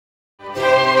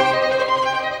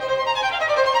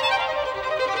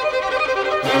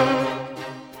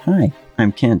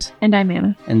I'm Kent. And I'm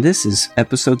Anna. And this is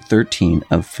episode 13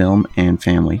 of Film and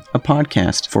Family, a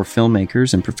podcast for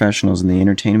filmmakers and professionals in the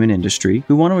entertainment industry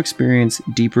who want to experience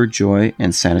deeper joy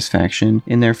and satisfaction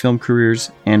in their film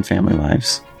careers and family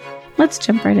lives. Let's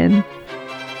jump right in.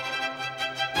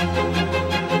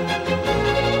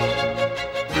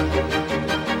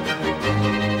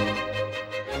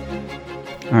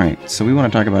 All right, so we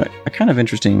want to talk about a kind of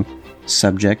interesting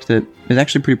subject that is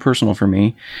actually pretty personal for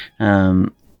me.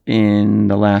 In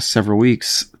the last several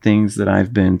weeks, things that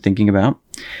I've been thinking about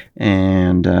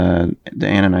and Anna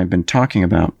and I have been talking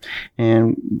about.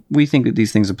 And we think that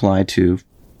these things apply to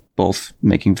both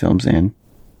making films and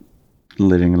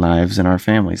living lives in our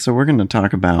family. So we're going to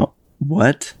talk about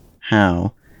what,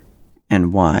 how,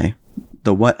 and why.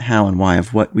 The what, how, and why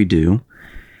of what we do,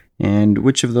 and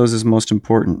which of those is most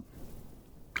important.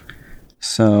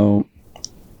 So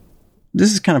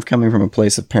this is kind of coming from a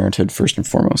place of parenthood first and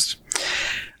foremost.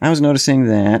 I was noticing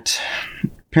that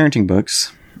parenting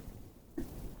books,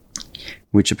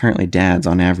 which apparently dads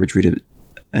on average read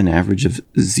an average of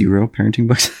 0 parenting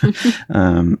books,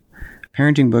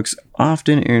 parenting books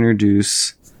often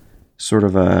introduce sort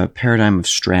of a paradigm of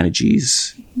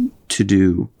strategies to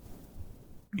do,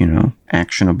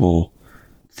 actionable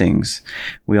things.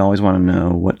 We always want to know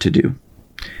what to do.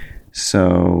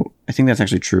 So I think that's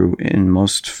actually true in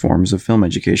most forms of film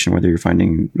education, whether you're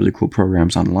finding really cool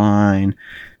programs online,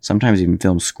 sometimes even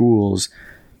film schools.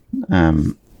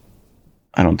 I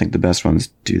don't think the best ones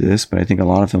do this, but I think a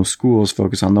lot of film schools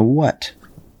focus on the what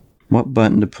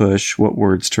button to push, what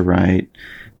words to write.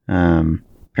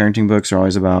 Parenting books are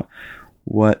always about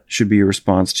what should be your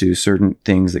response to certain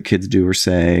things that kids do or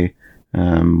say.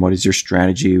 What is your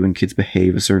strategy when kids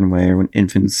behave a certain way or when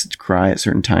infants cry at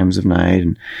certain times of night,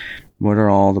 and what are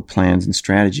all the plans and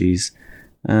strategies?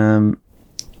 I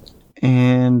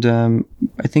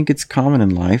think it's common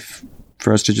in life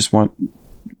for us to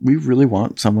we really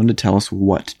want someone to tell us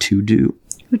what to do.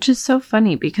 Which is so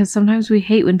funny because sometimes we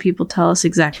hate when people tell us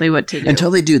exactly what to do.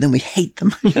 Until they do, then we hate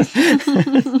them.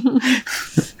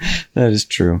 That is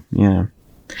true, yeah.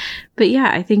 But yeah,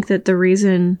 I think that the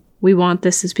reason we want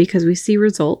this is because we see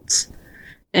results,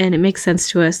 and it makes sense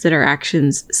to us that our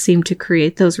actions seem to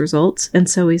create those results. And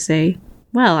so we say,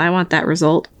 well, I want that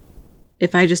result.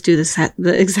 If I just do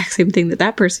the exact same thing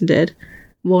that person did,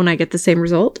 won't I get the same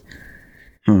result?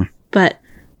 But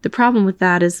the problem with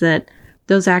that is that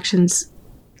those actions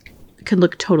can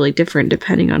look totally different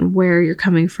depending on where you're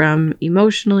coming from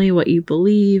emotionally, what you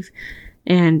believe,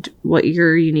 and what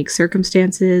your unique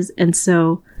circumstances. And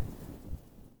so,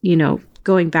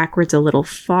 going backwards a little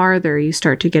farther, you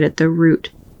start to get at the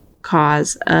root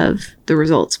cause of the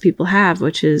results people have,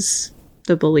 which is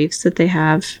the beliefs that they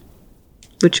have,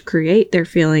 which create their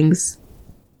feelings,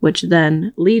 which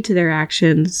then lead to their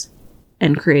actions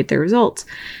and create their results.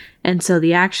 And so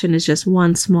the action is just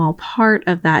one small part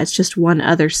of that. It's just one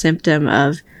other symptom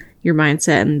of your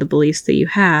mindset and the beliefs that you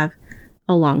have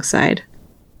alongside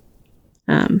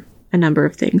a number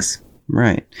of things.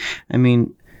 Right.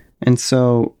 And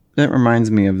so that reminds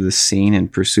me of the scene in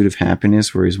Pursuit of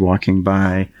Happiness where he's walking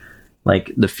by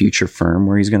the future firm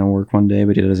where he's going to work one day,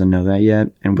 but he doesn't know that yet.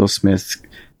 And Will Smith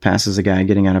passes a guy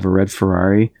getting out of a red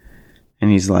Ferrari,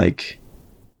 and he's like,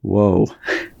 whoa,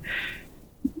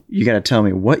 you got to tell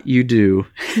me what you do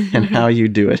and how you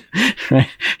do it. Right?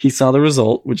 He saw the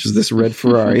result, which is this red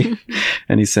Ferrari,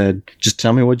 and he said, just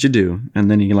tell me what you do.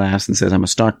 And then he laughs and says, I'm a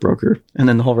stockbroker. And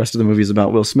then the whole rest of the movie is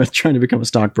about Will Smith trying to become a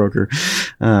stockbroker.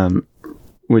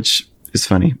 Which is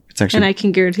funny. It's actually, and I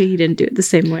can guarantee he didn't do it the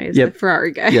same way as the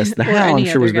Ferrari guy. Yes, the how I'm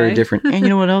sure was very different. And you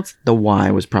know what else? The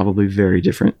why was probably very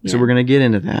different. Yeah. So we're going to get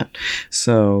into that.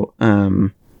 So I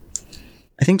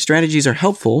think strategies are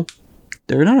helpful.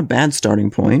 They're not a bad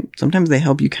starting point. Sometimes they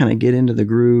help you kind of get into the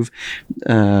groove,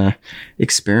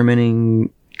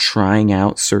 experimenting, trying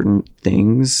out certain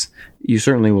things. You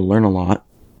certainly will learn a lot,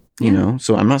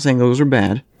 So I'm not saying those are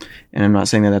bad, and I'm not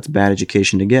saying that that's bad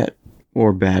education to get,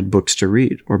 or bad books to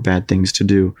read, or bad things to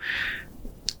do.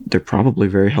 They're probably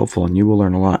very helpful, and you will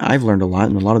learn a lot. I've learned a lot,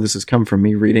 and a lot of this has come from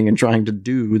me reading and trying to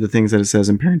do the things that it says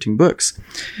in parenting books.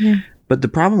 Yeah. But the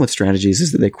problem with strategies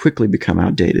is that they quickly become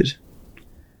outdated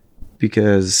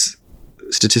because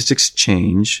statistics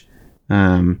change.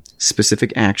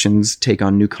 Specific actions take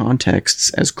on new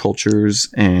contexts as cultures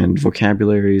and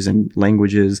vocabularies and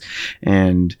languages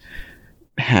and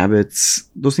habits.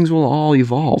 Those things will all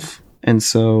evolve. And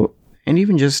so, and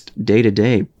even just day to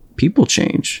day, people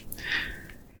change.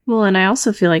 Well, and I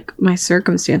also feel like my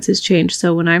circumstances change.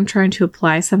 So when I'm trying to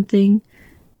apply something,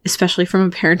 especially from a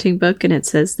parenting book, and it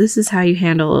says, this is how you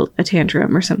handle a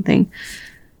tantrum or something,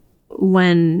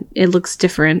 when it looks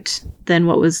different than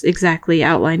what was exactly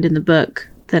outlined in the book,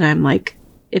 then I'm like,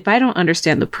 if I don't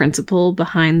understand the principle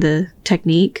behind the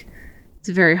technique, it's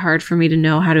very hard for me to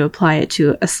know how to apply it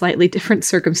to a slightly different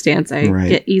circumstance. I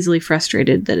get easily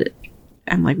frustrated that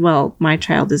I'm like, well, my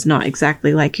child is not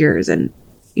exactly like yours, and,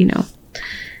 you know,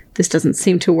 this doesn't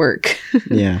seem to work.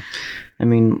 Yeah. I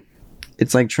mean,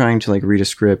 it's like trying to like read a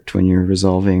script when you're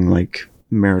resolving like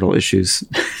marital issues.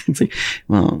 It's like,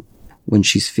 well, when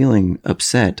she's feeling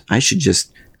upset, I should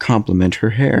just compliment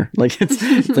her hair. Like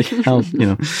it's like how, you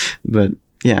know, but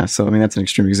yeah. So, I mean, that's an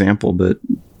extreme example, but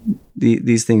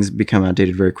these things become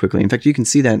outdated very quickly. In fact, you can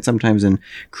see that sometimes in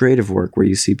creative work where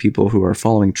you see people who are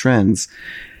following trends,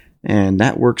 and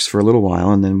that works for a little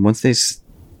while. And then once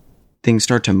things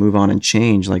start to move on and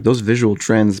change, like those visual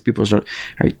trends, people start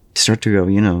to go,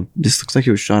 you know, this looks like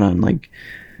it was shot on like,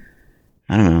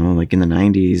 I don't know, like in the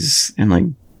 90s, and like,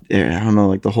 I don't know,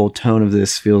 like the whole tone of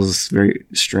this feels very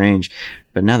strange.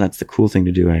 But now that's the cool thing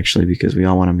to do, actually, because we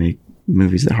all want to make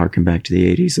movies that harken back to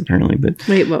the 80s, apparently. But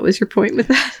wait, what was your point with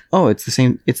that? Oh, it's the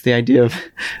same. It's the idea of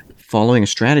following a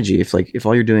strategy. If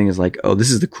all you're doing is like, oh, this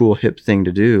is the cool hip thing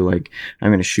to do, like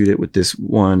I'm going to shoot it with this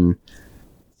one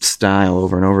style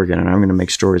over and over again, and I'm going to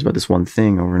make stories about this one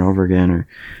thing over and over again. Or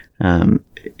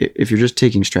if you're just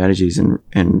taking strategies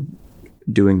and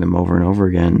doing them over and over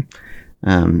again,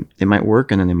 they might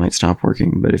work and then they might stop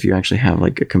working. But if you actually have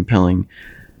like a compelling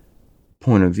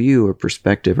point of view or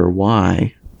perspective or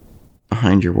why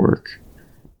behind your work,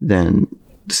 then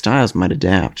the styles might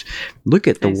adapt. Look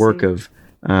at the work of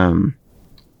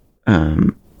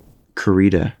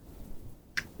Kurita.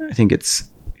 I think it's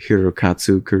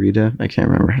Hirokatsu Kurita. I can't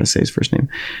remember how to say his first name.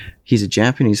 He's a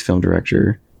Japanese film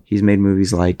director. He's made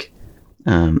movies like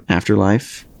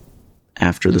Afterlife,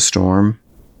 After the Storm,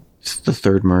 The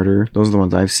Third Murder. Those are the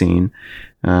ones I've seen.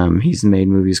 He's made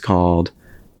movies called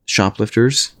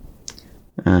Shoplifters,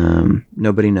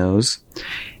 Nobody Knows.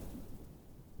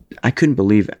 I couldn't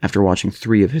believe, after watching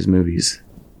 3 of his movies,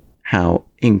 how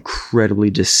incredibly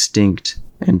distinct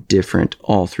and different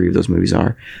all 3 of those movies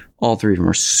are. All 3 of them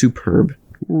are superb,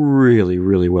 really,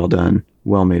 really well done,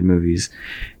 well-made movies.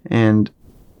 And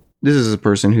this is a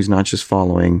person who's not just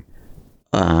following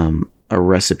a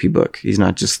recipe book. He's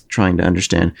not just trying to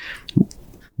understand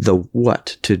the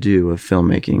what to do of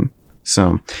filmmaking.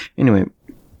 So anyway,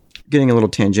 getting a little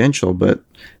tangential, but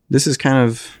this is kind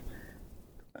of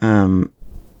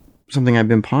something I've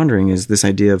been pondering, is this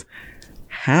idea of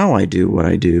how I do what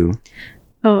I do.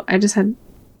 Oh, I just had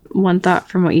one thought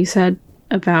from what you said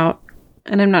about,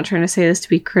 and I'm not trying to say this to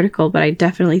be critical, but I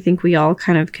definitely think we all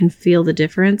kind of can feel the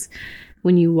difference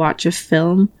when you watch a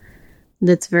film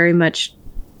that's very much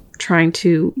trying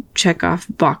to check off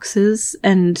boxes.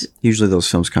 And usually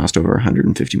those films cost over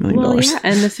 $150 million. Well, yeah,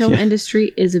 and the film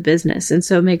industry is a business. And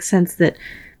so it makes sense that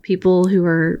people who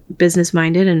are business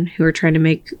minded and who are trying to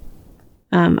make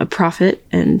a profit,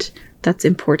 and that's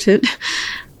important,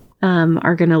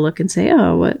 are going to look and say,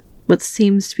 oh, what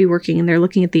seems to be working? And they're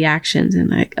looking at the actions and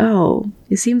like, oh,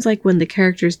 it seems like when the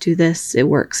characters do this, it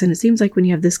works. And it seems like when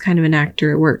you have this kind of an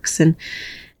actor, it works. And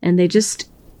they just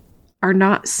are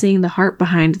not seeing the heart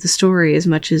behind the story as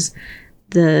much as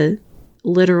the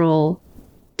literal,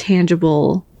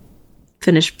 tangible,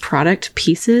 finished product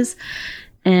pieces.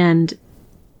 And,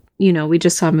 you know, we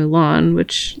just saw Mulan,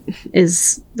 which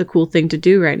is the cool thing to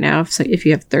do right now if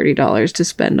you have $30 to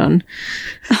spend on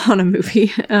a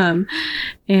movie.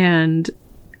 And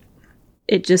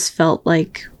it just felt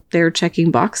like they were checking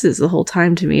boxes the whole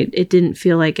time to me. It didn't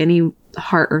feel like any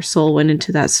heart or soul went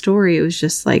into that story. It was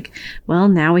just like, well,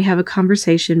 now we have a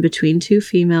conversation between 2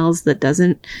 females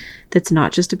that's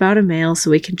not just about a male, so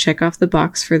we can check off the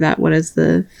box for that. What is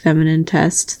the feminine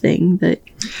test thing that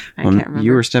I can't remember?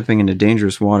 You were stepping into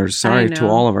dangerous waters. Sorry to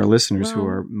all of our listeners who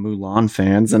are Mulan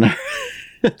fans, and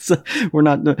we're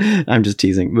not. I'm just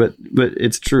teasing, but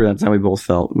it's true. That's how we both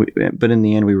felt. But in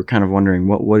the end, we were kind of wondering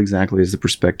what exactly is the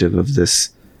perspective of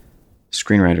this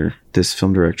screenwriter, this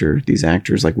film director, these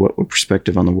actors. Like, what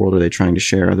perspective on the world are they trying to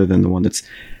share, other than the one that's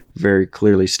very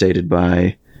clearly stated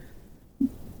by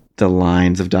the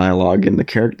lines of dialogue and the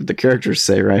characters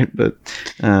say, right? But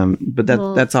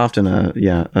that's often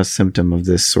a symptom of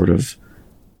this sort of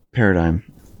paradigm.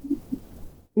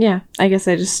 Yeah, I guess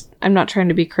I'm not trying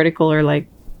to be critical or like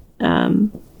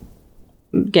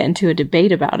get into a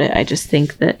debate about it. I just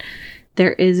think that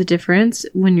there is a difference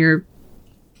when you're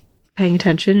paying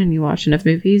attention and you watch enough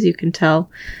movies. You can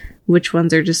tell which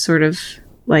ones are just sort of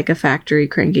like a factory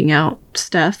cranking out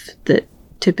stuff that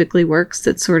typically works,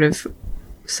 that's sort of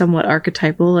somewhat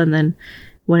archetypal, and then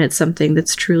when it's something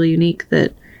that's truly unique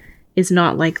that is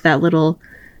not like that little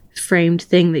framed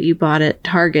thing that you bought at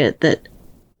Target that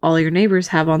all your neighbors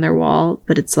have on their wall,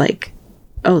 but it's like,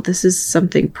 oh, this is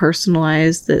something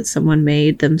personalized that someone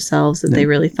made themselves that they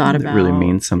really thought about. It really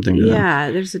means something to them.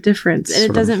 Yeah, there's a difference. And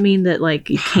it doesn't mean that, like,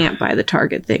 you can't buy the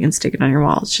Target thing and stick it on your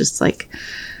wall. It's just like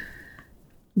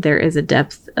there is a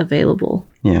depth available.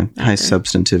 Yeah, high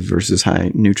substantive versus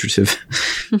high nutritive.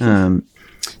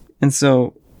 And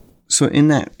so in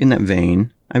that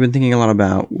vein, I've been thinking a lot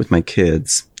about, with my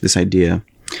kids, this idea.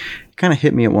 It kind of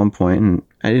hit me at one point, and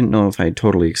I didn't know if I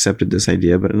totally accepted this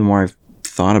idea, but the more I've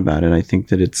thought about it, I think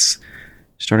that it's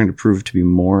starting to prove to be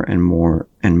more and more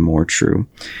and more true.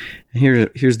 And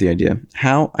here's the idea.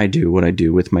 How I do what I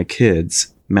do with my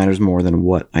kids matters more than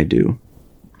what I do,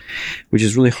 which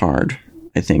is really hard,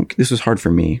 I think. This was hard for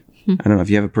me. I don't know if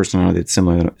you have a personality that's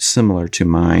similar to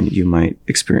mine, you might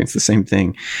experience the same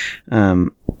thing.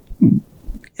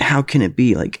 How can it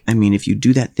be? Like, I mean, if you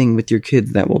do that thing with your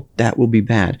kids, that will be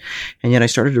bad. And yet I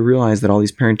started to realize that all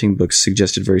these parenting books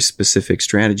suggested very specific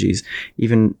strategies.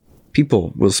 Even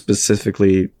people will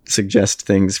specifically suggest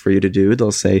things for you to do.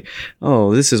 They'll say,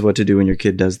 oh, this is what to do when your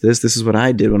kid does this. This is what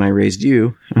I did when I raised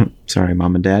you. Sorry,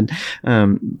 mom and dad.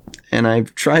 And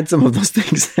I've tried some of those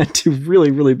things that do really,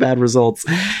 really bad results.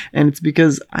 And it's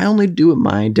because I only do what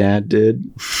my dad did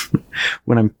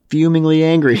when I'm fumingly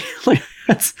angry. Like,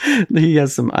 he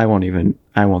has some, I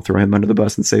won't throw him under the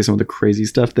bus and say some of the crazy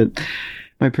stuff that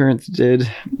my parents did.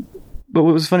 But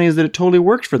what was funny is that it totally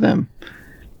worked for them.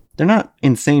 They're not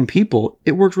insane people.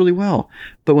 It worked really well.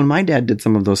 But when my dad did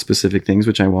some of those specific things,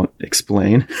 which I won't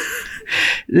explain,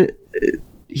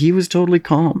 he was totally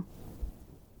calm.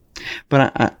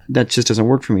 But that just doesn't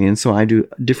work for me. And so I do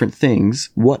different things.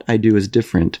 What I do is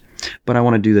different. But I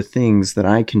want to do the things that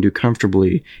I can do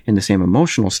comfortably in the same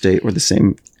emotional state or the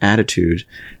same attitude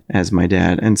as my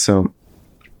dad. And so,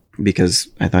 because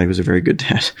I thought he was a very good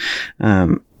dad.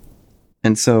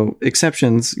 And so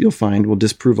exceptions, you'll find, will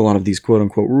disprove a lot of these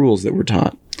quote-unquote rules that we're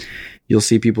taught. You'll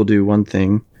see people do one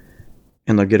thing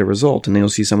and they'll get a result. And then you'll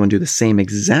see someone do the same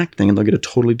exact thing and they'll get a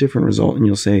totally different result. And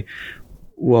you'll say,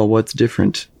 well, what's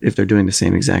different if they're doing the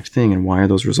same exact thing, and why are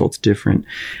those results different?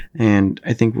 And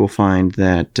I think we'll find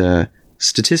that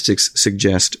statistics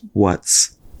suggest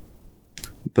what's,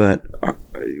 but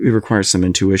it requires some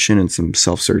intuition and some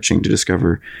self-searching to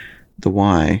discover the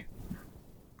why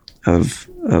of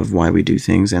why we do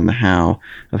things and the how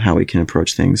of how we can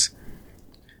approach things.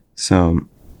 So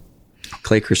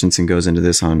Clay Christensen goes into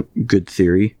this on good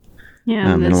theory.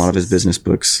 Yeah, in a lot of his business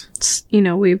books. You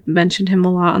know, we've mentioned him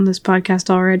a lot on this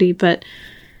podcast already, but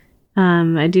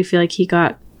I do feel like he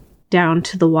got down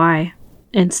to the why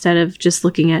instead of just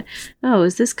looking at, oh,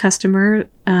 is this customer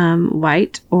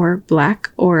white or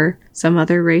black or some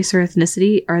other race or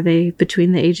ethnicity? Are they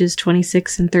between the ages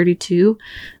 26 and 32?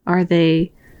 Are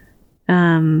they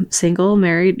single,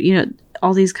 married? You know,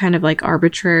 all these kind of like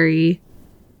arbitrary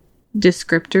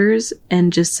descriptors,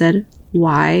 and just said,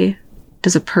 why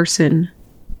does a person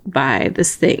buy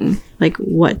this thing? Like,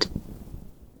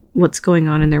 what's going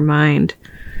on in their mind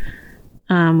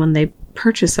when they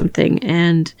purchase something?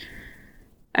 And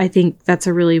I think that's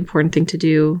a really important thing to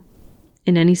do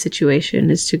in any situation,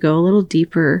 is to go a little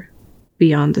deeper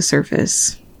beyond the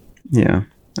surface. Yeah,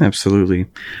 absolutely.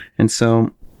 And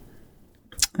so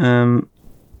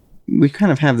we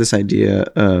kind of have this idea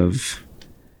of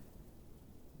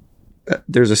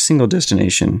there's a single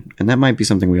destination, and that might be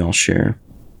something we all share.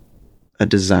 A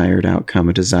desired outcome,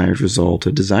 a desired result,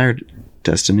 a desired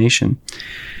destination.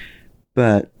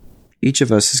 But each of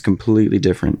us is completely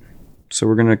different. So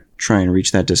we're going to try and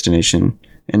reach that destination.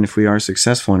 And if we are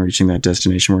successful in reaching that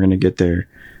destination, we're going to get there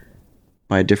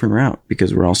by a different route,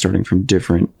 because we're all starting from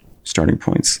different starting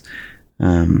points.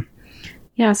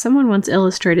 Yeah, someone once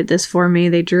illustrated this for me.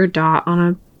 They drew a dot on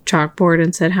a chalkboard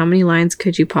and said, how many lines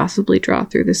could you possibly draw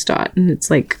through this dot? And it's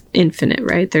like infinite,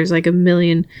 right? There's like a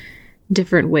million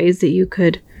different ways that you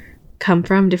could come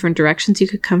from, different directions you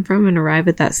could come from and arrive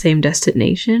at that same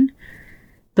destination.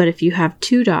 But if you have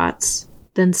two dots,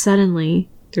 then suddenly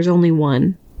there's only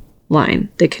one line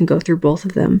that can go through both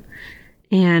of them.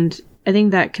 And I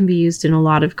think that can be used in a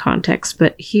lot of contexts.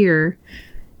 But here,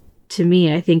 to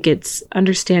me, I think it's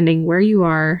understanding where you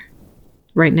are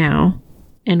right now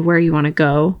and where you want to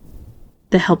go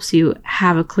that helps you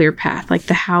have a clear path. Like,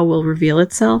 the how will reveal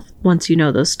itself once you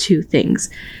know those two things.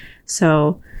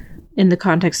 So in the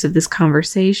context of this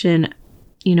conversation,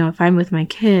 you know, if I'm with my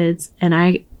kids and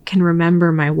I can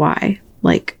remember my why,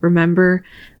 like, remember,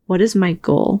 what is my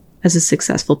goal as a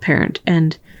successful parent?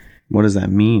 And what does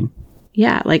that mean?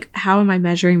 Yeah, like, how am I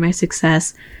measuring my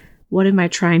success? What am I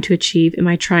trying to achieve? Am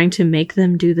I trying to make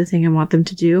them do the thing I want them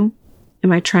to do?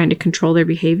 Am I trying to control their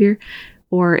behavior?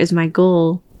 Or is my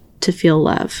goal to feel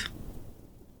love?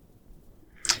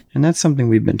 And that's something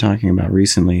we've been talking about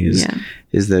recently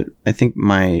is that I think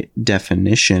my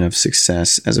definition of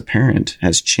success as a parent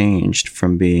has changed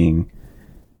from being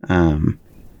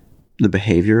the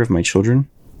behavior of my children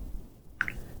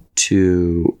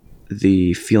to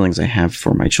the feelings I have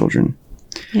for my children.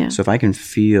 Yeah. So if I can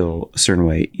feel a certain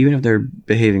way, even if they're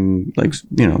behaving like,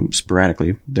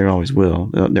 sporadically, they always will.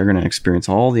 They're going to experience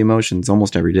all the emotions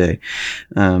almost every day.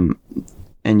 And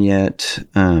yet,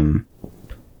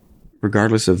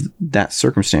 regardless of that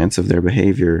circumstance of their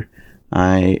behavior,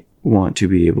 I want to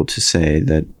be able to say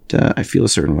that I feel a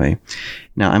certain way.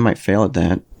 Now, I might fail at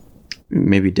that,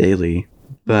 maybe daily,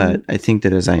 but I think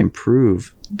that as I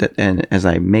improve that, and as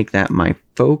I make that my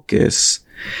focus,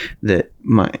 that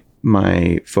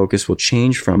my focus will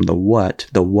change from the what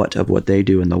of what they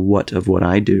do and the what of what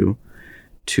I do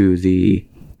to the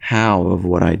how of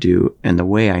what I do and the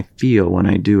way I feel when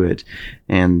I do it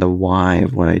and the why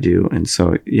of what I do. And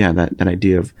so, that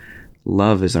idea of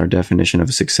love is our definition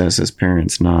of success as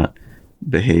parents, not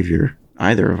behavior,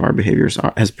 either of our behaviors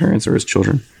as parents or as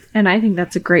children. And I think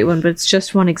that's a great one, but it's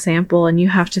just one example, and you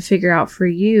have to figure out for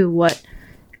you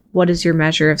what is your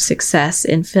measure of success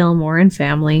in film or in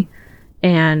family,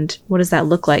 and what does that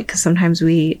look like? Because sometimes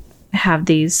we have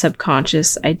these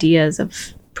subconscious ideas of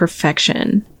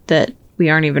perfection that we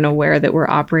aren't even aware that we're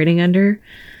operating under,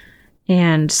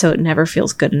 and so it never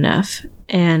feels good enough.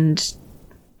 And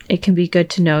it can be good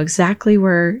to know exactly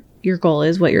where your goal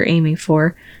is, what you're aiming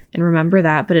for, and remember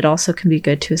that, but it also can be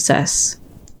good to assess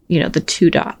the two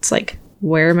dots, like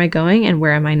where am I going and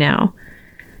where am I now?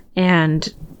 And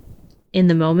in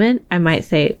the moment, I might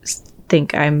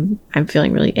think I'm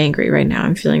feeling really angry right now.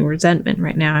 I'm feeling resentment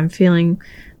right now. I'm feeling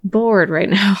bored right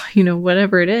now.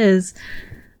 Whatever it is,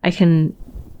 I can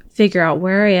figure out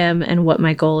where I am and what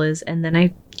my goal is, and then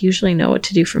I usually know what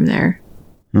to do from there.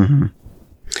 Mm-hmm.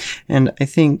 And I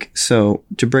think, so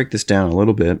to break this down a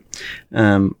little bit,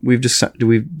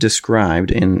 we've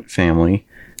described in family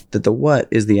that the what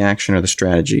is the action or the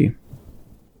strategy.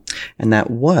 And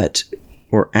that what,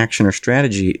 or action or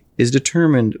strategy, is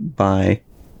determined by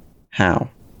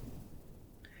how.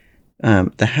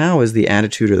 The how is the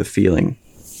attitude or the feeling.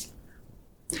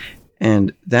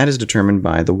 And that is determined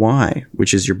by the why,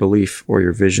 which is your belief or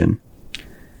your vision.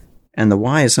 And the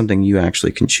why is something you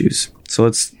actually can choose. So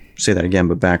let's say that again,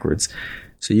 but backwards.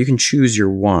 So you can choose your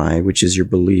why, which is your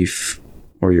belief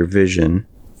or your vision,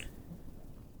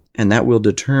 and that will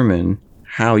determine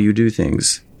how you do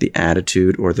things, the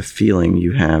attitude or the feeling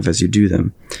you have as you do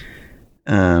them.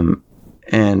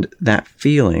 And that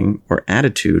feeling or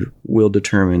attitude will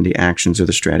determine the actions or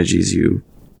the strategies you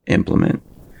implement.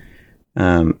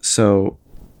 So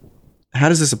how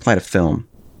does this apply to film?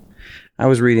 I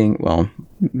was reading,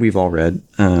 we've all read,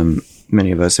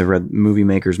 many of us have read Movie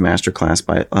Maker's Masterclass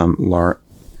by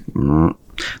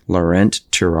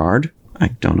Laurent Tirard. I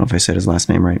don't know if I said his last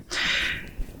name right.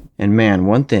 And man,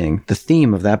 one thing, the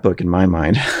theme of that book in my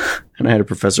mind, and I had a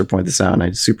professor point this out and I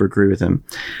super agree with him,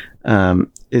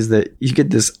 is that you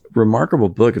get this remarkable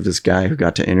book of this guy who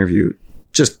got to interview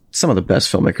just some of the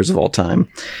best filmmakers of all time.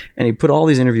 And he put all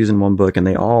these interviews in one book, and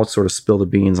they all sort of spill the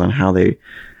beans on how they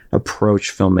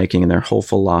approach filmmaking and their whole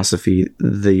philosophy,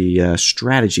 the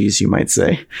strategies, you might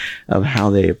say, of how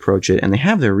they approach it. And they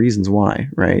have their reasons why,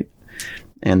 right?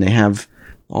 And they have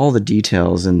all the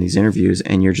details in these interviews,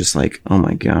 and you're just like, oh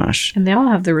my gosh. And they all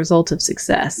have the result of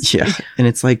success. Yeah. And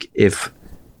it's like if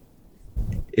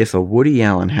a Woody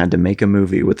Allen had to make a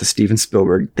movie with a Steven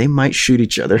Spielberg, they might shoot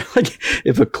each other. Like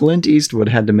if a Clint Eastwood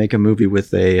had to make a movie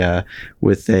with a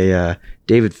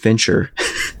David Fincher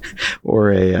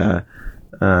or I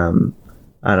don't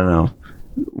know,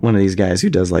 one of these guys who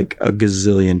does like a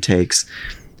gazillion takes,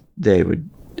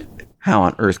 how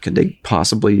on earth could they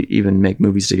possibly even make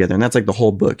movies together? And that's like the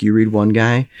whole book. You read one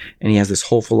guy and he has this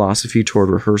whole philosophy toward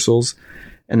rehearsals.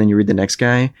 And then you read the next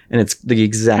guy and it's the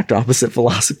exact opposite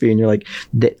philosophy. And you're like,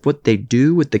 what they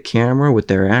do with the camera, with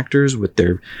their actors, with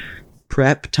their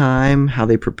prep time, how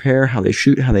they prepare, how they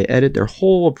shoot, how they edit, their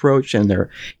whole approach, and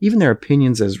even their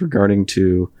opinions as regarding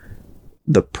to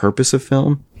the purpose of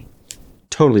film,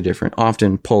 totally different,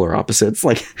 often polar opposites.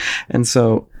 And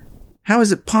so how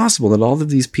is it possible that all of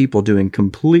these people doing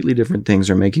completely different things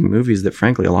are making movies that,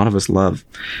 frankly, a lot of us love?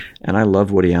 And I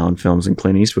love Woody Allen films and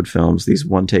Clint Eastwood films, these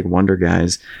one-take wonder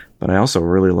guys. But I also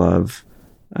really love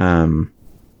some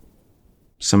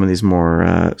of these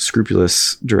more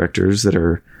scrupulous directors that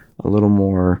are a little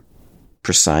more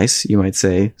precise, you might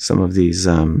say. Some of these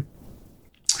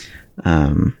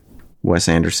Wes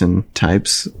Anderson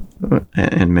types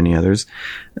and many others.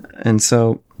 And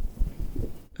so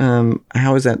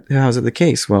how is it the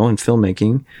case? Well, in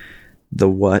filmmaking, the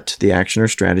what, the action or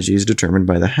strategy, is determined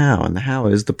by the how, and the how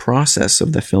is the process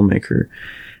of the filmmaker,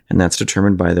 and that's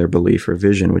determined by their belief or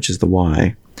vision, which is the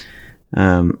why.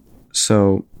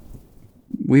 So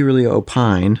we really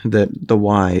opine that the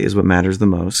why is what matters the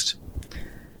most,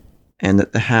 and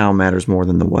that the how matters more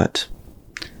than the what,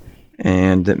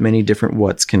 and that many different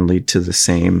whats can lead to the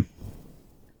same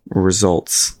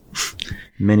results.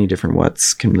 Many different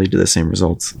whats can lead to the same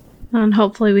results. And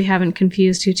hopefully we haven't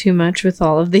confused you too much with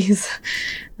all of these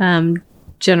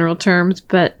general terms,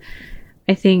 but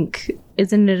I think,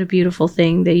 isn't it a beautiful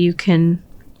thing that you can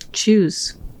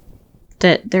choose?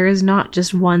 That there is not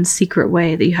just one secret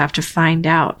way that you have to find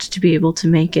out to be able to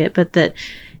make it, but that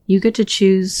you get to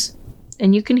choose,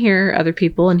 and you can hear other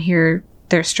people and hear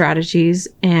their strategies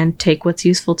and take what's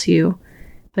useful to you.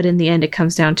 But in the end, it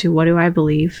comes down to, what do I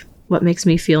believe? What makes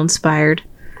me feel inspired?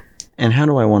 And how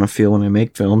do I want to feel when I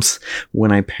make films,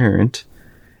 when I parent?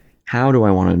 How do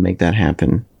I want to make that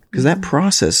happen? Because that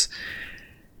process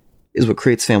is what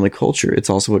creates family culture. It's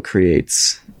also what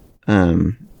creates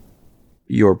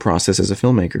your process as a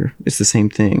filmmaker. It's the same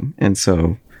thing. And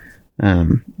so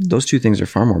those two things are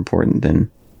far more important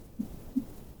than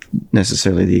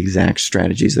necessarily the exact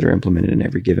strategies that are implemented in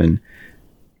every given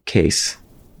case.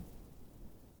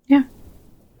 Yeah.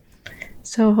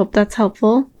 So hope that's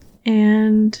helpful.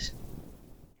 And I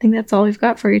think that's all we've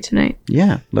got for you tonight.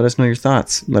 Yeah. Let us know your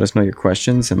thoughts. Let us know your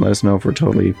questions, and let us know if we're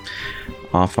totally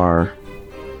off our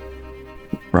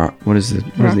what is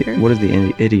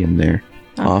the idiom there?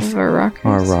 Off of our rockers.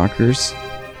 Our rockers.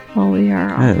 Well, we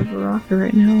are off of a rocker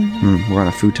right now. We're on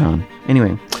a futon.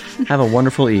 Anyway, have a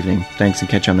wonderful evening. Thanks, and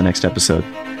catch you on the next episode.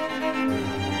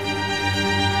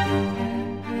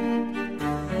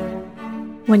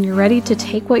 When you're ready to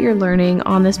take what you're learning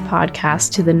on this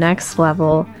podcast to the next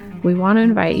level, we want to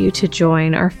invite you to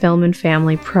join our Film and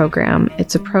Family program.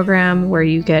 It's a program where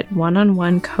you get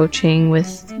one-on-one coaching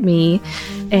with me,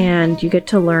 and you get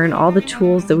to learn all the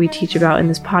tools that we teach about in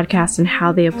this podcast and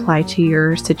how they apply to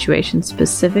your situation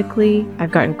specifically.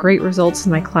 I've gotten great results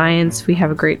with my clients. We have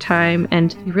a great time,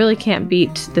 and you really can't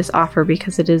beat this offer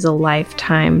because it is a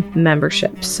lifetime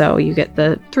membership. So you get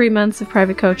the 3 months of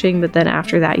private coaching, but then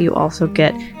after that, you also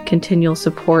get continual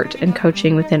support and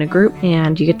coaching within a group,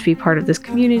 and you get to be part of this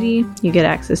community. You get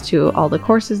access to all the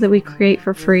courses that we create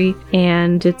for free,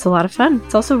 and it's a lot of fun.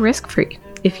 It's also risk-free.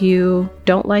 If you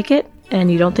don't like it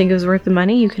and you don't think it was worth the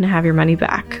money, you can have your money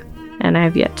back. And I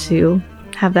have yet to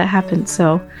have that happen.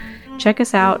 So check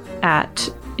us out at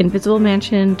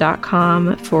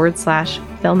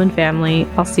invisiblemansion.com/film and family.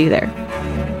 I'll see you there.